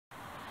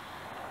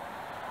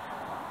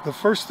The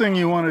first thing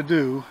you want to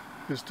do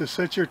is to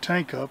set your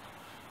tank up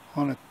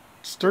on a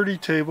sturdy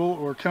table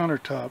or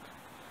countertop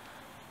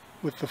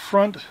with the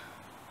front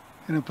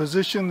in a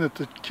position that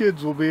the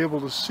kids will be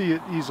able to see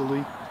it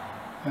easily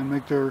and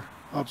make their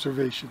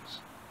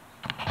observations.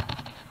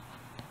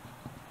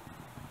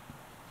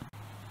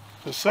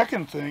 The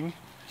second thing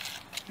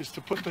is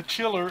to put the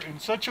chiller in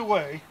such a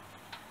way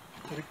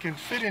that it can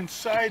fit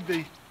inside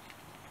the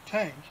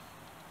tank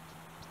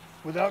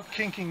without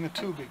kinking the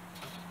tubing.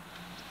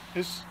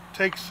 This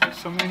takes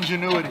some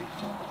ingenuity.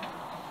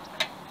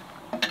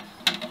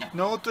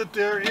 Note that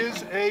there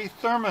is a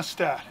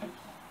thermostat.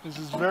 This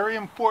is very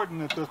important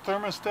that the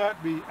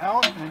thermostat be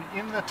out and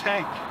in the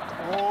tank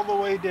all the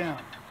way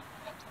down.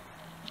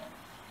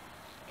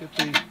 Get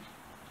the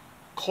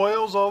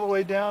coils all the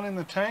way down in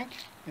the tank.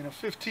 In a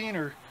 15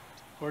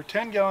 or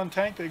 10 gallon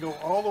tank, they go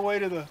all the way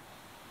to the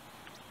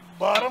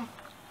bottom.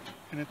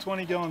 In a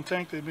 20 gallon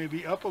tank, they may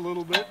be up a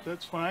little bit.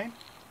 That's fine.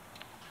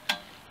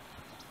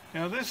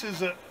 Now this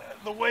is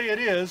the way it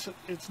is.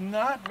 It's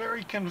not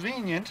very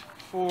convenient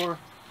for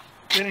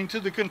getting to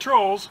the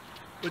controls,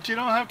 but you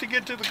don't have to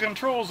get to the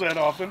controls that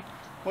often.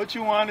 What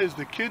you want is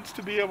the kids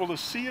to be able to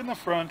see in the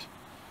front,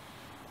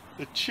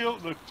 the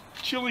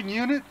chilling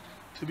unit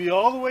to be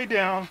all the way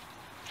down,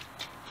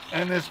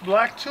 and this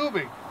black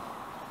tubing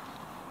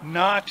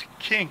not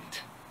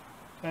kinked.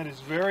 That is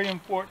very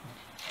important.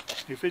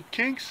 If it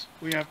kinks,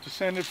 we have to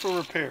send it for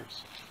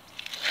repairs.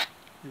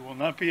 You will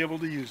not be able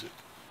to use it.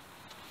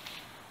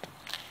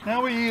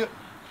 Now we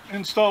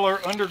install our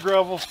under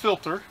gravel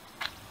filter.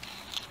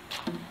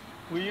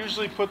 We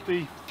usually put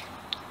the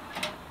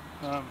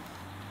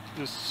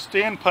this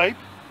standpipe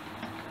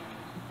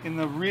in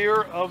the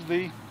rear of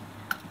the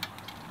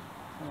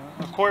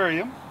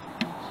aquarium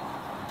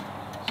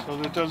so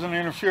that it doesn't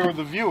interfere with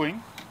the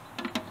viewing.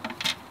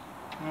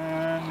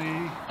 And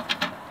the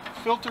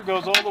filter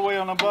goes all the way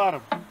on the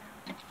bottom.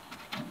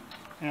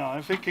 Now,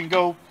 if it can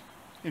go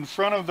in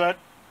front of that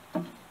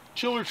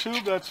chiller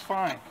tube, that's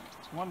fine.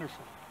 It's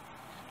wonderful.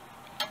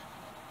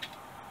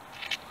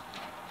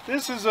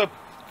 This is a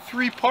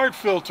 3-part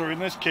filter in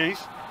this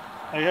case.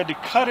 I had to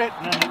cut it,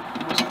 and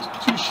it was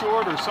too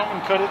short, or someone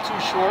cut it too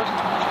short.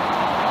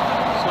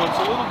 So it's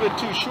a little bit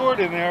too short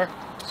in there.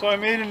 So I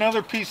made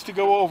another piece to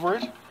go over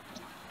it.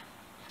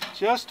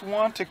 Just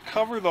want to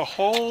cover the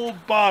whole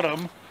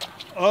bottom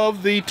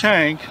of the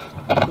tank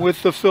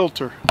with the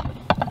filter.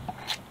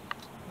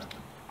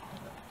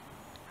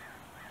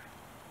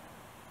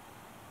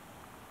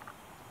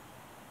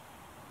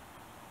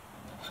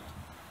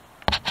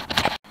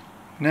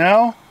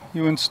 Now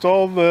you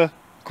install the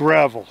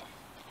gravel.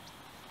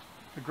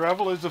 The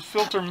gravel is a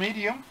filter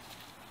medium,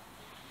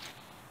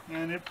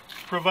 and it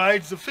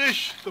provides the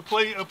fish a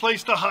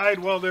place to hide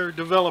while they're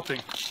developing.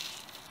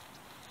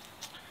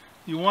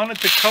 You want it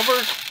to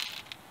cover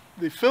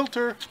the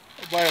filter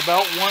by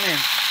about 1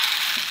 inch.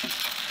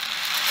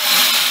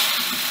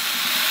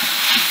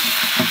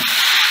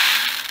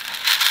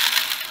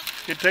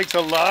 It takes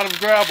a lot of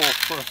gravel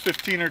for a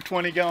 15 or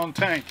 20 gallon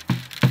tank.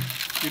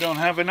 If you don't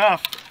have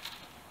enough,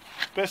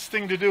 best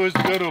thing to do is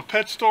to go to a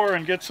pet store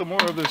and get some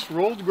more of this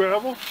rolled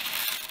gravel,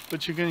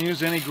 but you can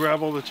use any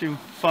gravel that you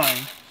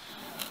find.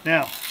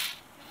 Now,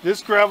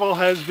 this gravel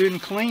has been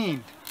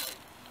cleaned,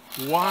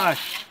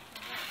 washed,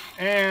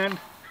 and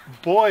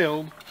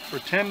boiled for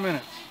 10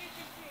 minutes.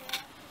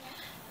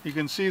 You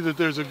can see that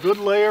there's a good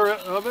layer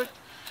of it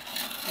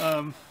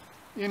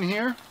in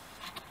here.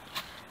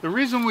 The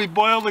reason we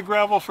boil the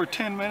gravel for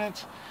 10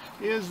 minutes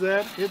is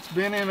that it's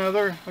been in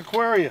other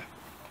aquaria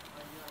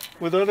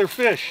with other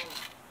fish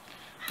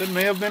that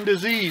may have been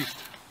diseased,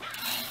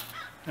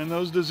 and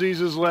those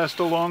diseases last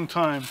a long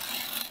time.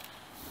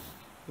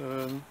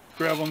 The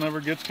gravel never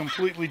gets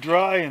completely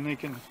dry and they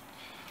can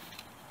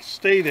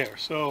stay there,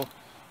 so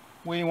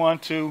we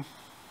want to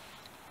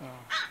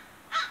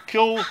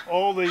kill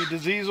all the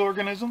disease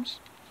organisms.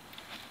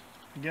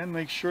 Again,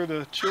 make sure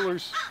the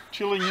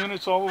chilling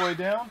unit's all the way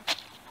down.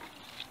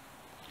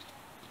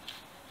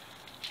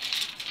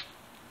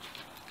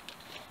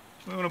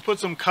 We want to put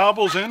some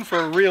cobbles in for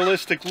a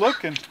realistic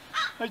look, and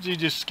you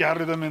just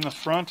scatter them in the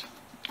front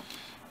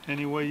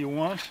any way you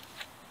want.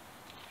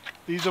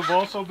 These have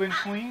also been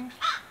cleaned.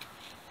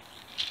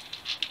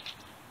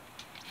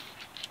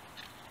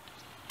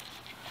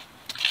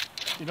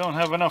 If you don't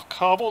have enough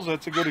cobbles,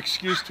 that's a good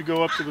excuse to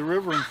go up to the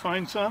river and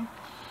find some.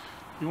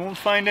 You won't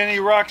find any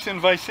rocks in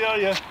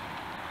Visalia.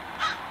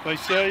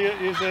 Visalia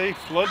is a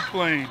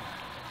floodplain.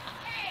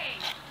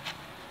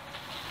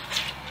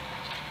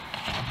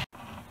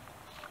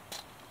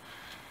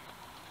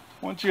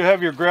 Once you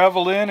have your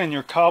gravel in and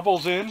your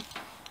cobbles in,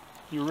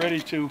 you're ready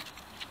to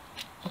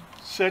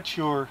set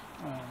your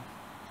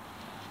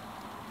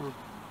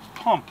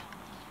pump.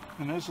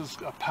 And this is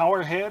a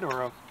power head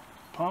or a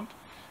pump,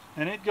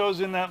 and it goes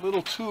in that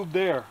little tube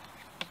there.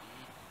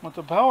 What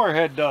the power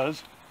head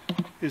does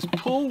is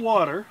pull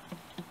water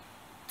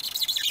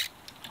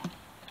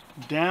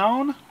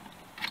down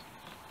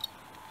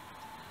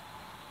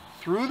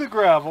through the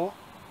gravel,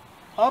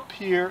 up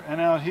here and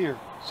out here.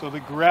 So the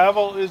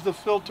gravel is the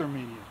filter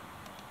medium.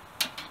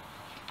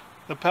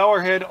 The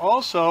power head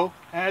also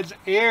adds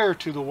air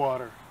to the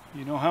water.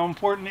 You know how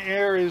important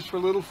air is for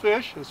little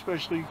fish,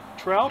 especially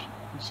trout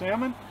and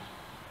salmon?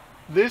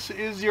 This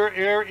is your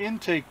air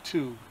intake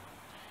tube.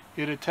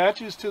 It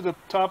attaches to the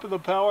top of the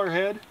power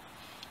head,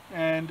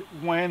 and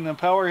when the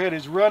power head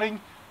is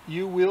running,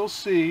 you will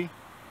see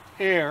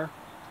air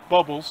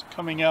bubbles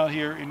coming out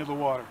here into the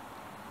water.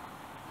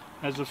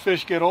 As the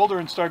fish get older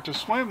and start to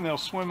swim, they'll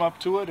swim up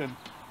to it and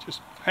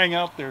just hang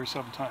out there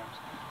sometimes,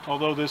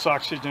 although this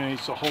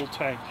oxygenates the whole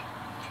tank.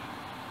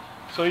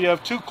 So you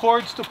have two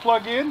cords to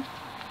plug in.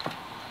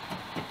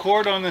 The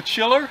cord on the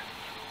chiller,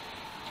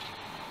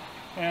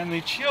 and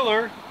the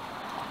chiller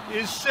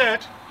is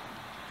set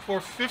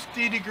for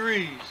 50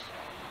 degrees.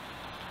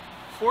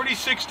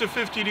 46 to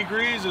 50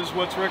 degrees is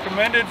what's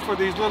recommended for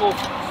these little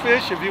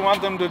fish. If you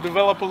want them to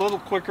develop a little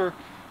quicker,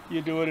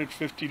 you do it at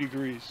 50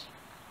 degrees.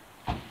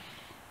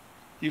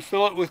 You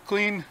fill it with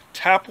clean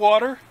tap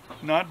water,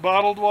 not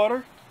bottled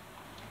water,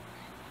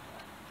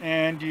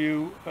 and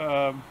you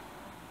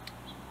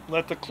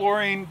let the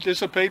chlorine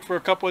dissipate for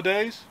a couple of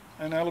days,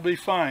 and that'll be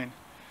fine.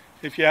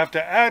 If you have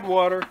to add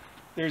water,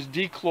 there's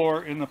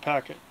dechlor in the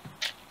packet.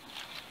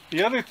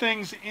 The other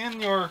things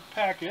in your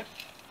packet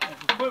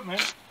of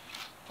equipment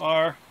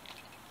are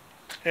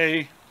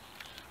a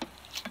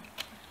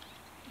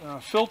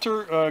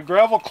filter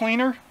gravel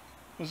cleaner.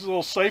 This is a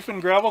little siphon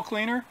gravel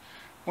cleaner.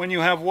 When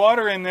you have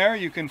water in there,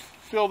 you can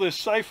fill this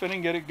siphon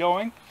and get it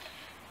going.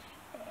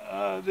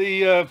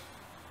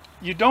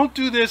 You don't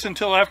do this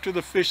until after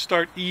the fish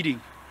start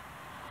eating.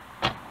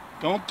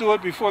 Don't do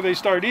it before they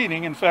start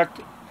eating. In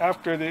fact,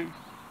 after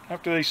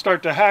they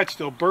start to hatch,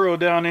 they'll burrow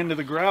down into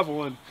the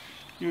gravel and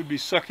you would be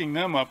sucking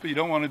them up. You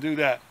don't want to do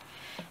that.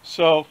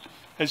 So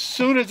as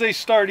soon as they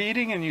start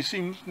eating and you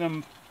see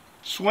them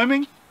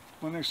swimming,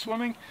 when they're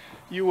swimming,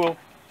 you will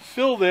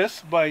fill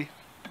this by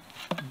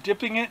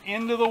dipping it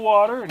into the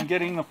water and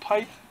getting the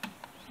pipe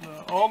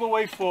all the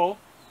way full.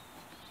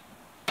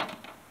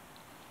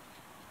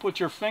 Put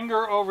your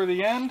finger over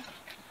the end,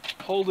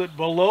 hold it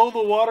below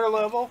the water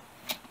level,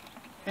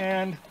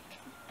 and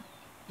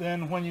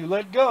then when you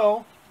let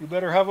go, you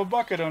better have a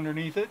bucket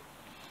underneath it.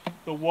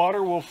 The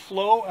water will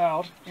flow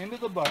out into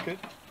the bucket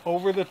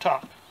over the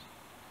top.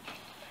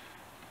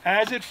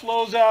 As it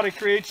flows out, it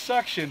creates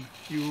suction.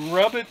 You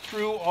rub it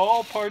through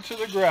all parts of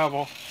the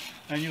gravel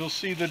and you'll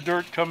see the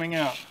dirt coming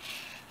out.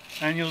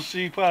 And you'll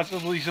see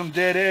possibly some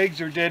dead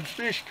eggs or dead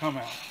fish come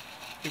out.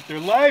 If they're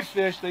live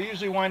fish, they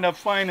usually wind up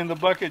fine in the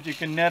bucket. You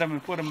can net them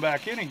and put them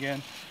back in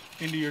again,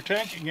 into your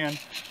tank again.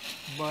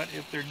 But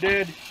if they're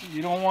dead,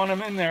 you don't want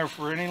them in there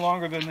for any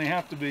longer than they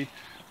have to be,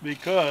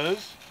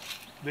 because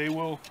they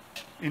will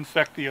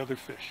infect the other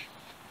fish.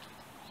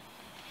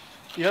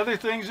 The other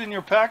things in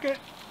your packet: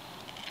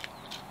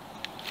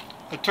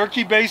 a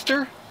turkey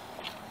baster.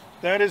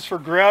 That is for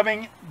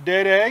grabbing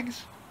dead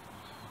eggs.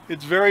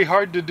 It's very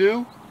hard to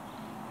do,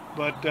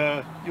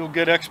 but you'll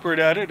get expert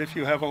at it if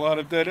you have a lot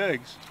of dead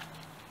eggs.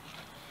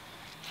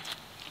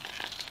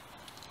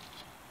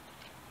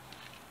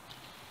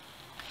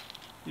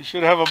 You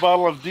should have a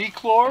bottle of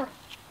dechlor,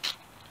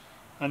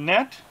 a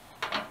net,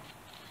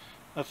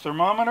 a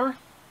thermometer.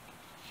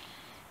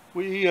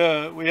 We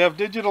have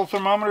digital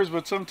thermometers,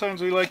 but sometimes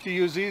we like to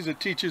use these. It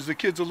teaches the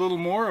kids a little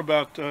more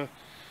about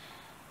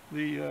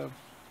the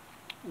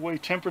way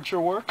temperature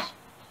works.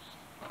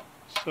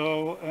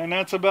 So, and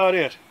that's about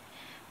it.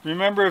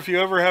 Remember, if you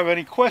ever have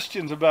any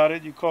questions about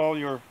it, you call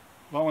your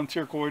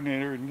volunteer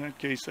coordinator. In that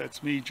case,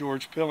 that's me,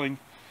 George Pilling.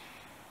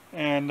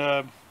 And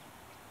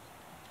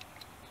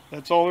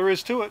that's all there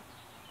is to it.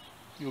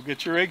 You'll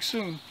get your eggs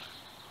soon.